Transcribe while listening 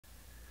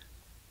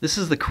This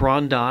is the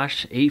Caran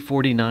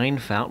 849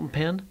 fountain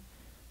pen.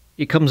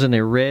 It comes in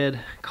a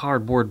red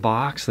cardboard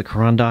box, the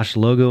Caran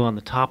logo on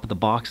the top of the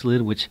box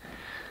lid, which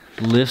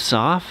lifts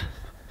off.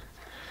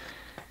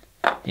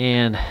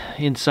 And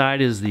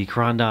inside is the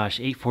Caran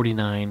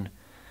 849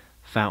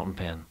 fountain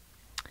pen.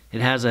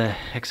 It has a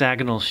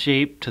hexagonal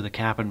shape to the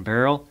cap and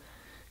barrel.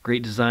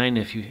 Great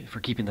design for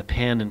keeping the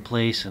pen in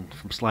place and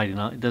from sliding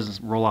out. It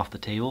doesn't roll off the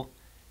table.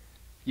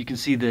 You can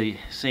see the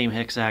same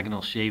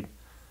hexagonal shape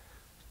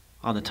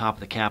on the top of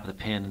the cap of the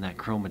pen in that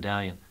chrome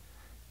medallion.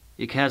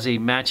 It has a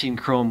matching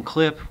chrome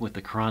clip with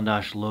the Caran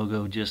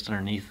logo just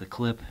underneath the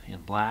clip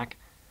in black,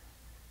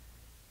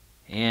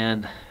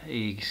 and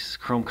a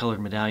chrome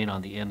colored medallion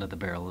on the end of the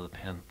barrel of the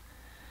pen.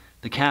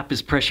 The cap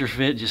is pressure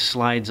fit, just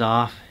slides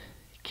off.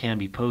 It can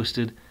be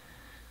posted,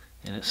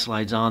 and it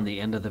slides on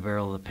the end of the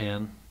barrel of the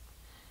pen.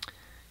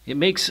 It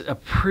makes a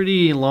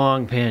pretty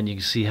long pen. You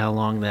can see how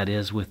long that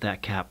is with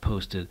that cap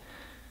posted.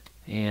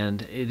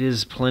 And it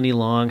is plenty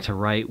long to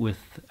write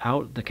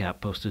without the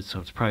cap posted, so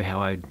it's probably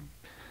how I'd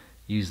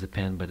use the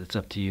pen, but it's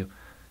up to you.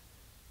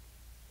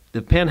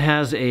 The pen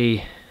has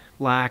a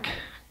black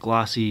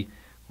glossy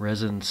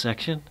resin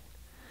section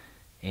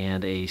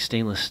and a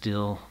stainless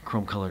steel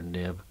chrome colored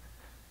nib,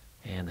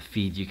 and the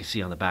feed you can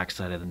see on the back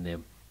side of the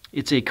nib.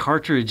 It's a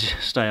cartridge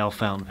style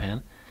fountain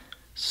pen,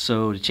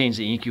 so to change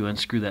the ink you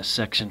unscrew that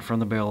section from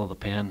the barrel of the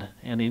pen,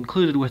 and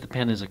included with the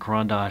pen is a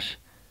Caran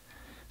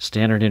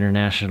Standard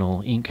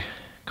International ink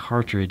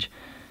cartridge.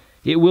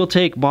 It will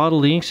take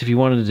bottled inks. If you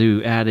wanted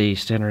to add a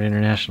Standard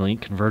International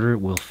ink converter,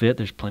 it will fit.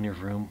 There's plenty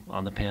of room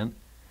on the pen.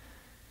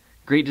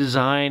 Great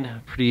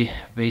design, pretty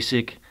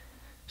basic.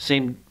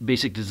 Same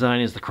basic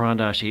design as the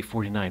Caran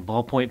 849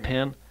 ballpoint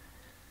pen.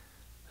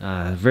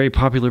 Very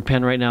popular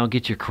pen right now.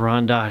 Get your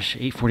Caran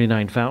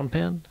 849 fountain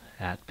pen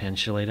at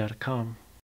penchalet.com.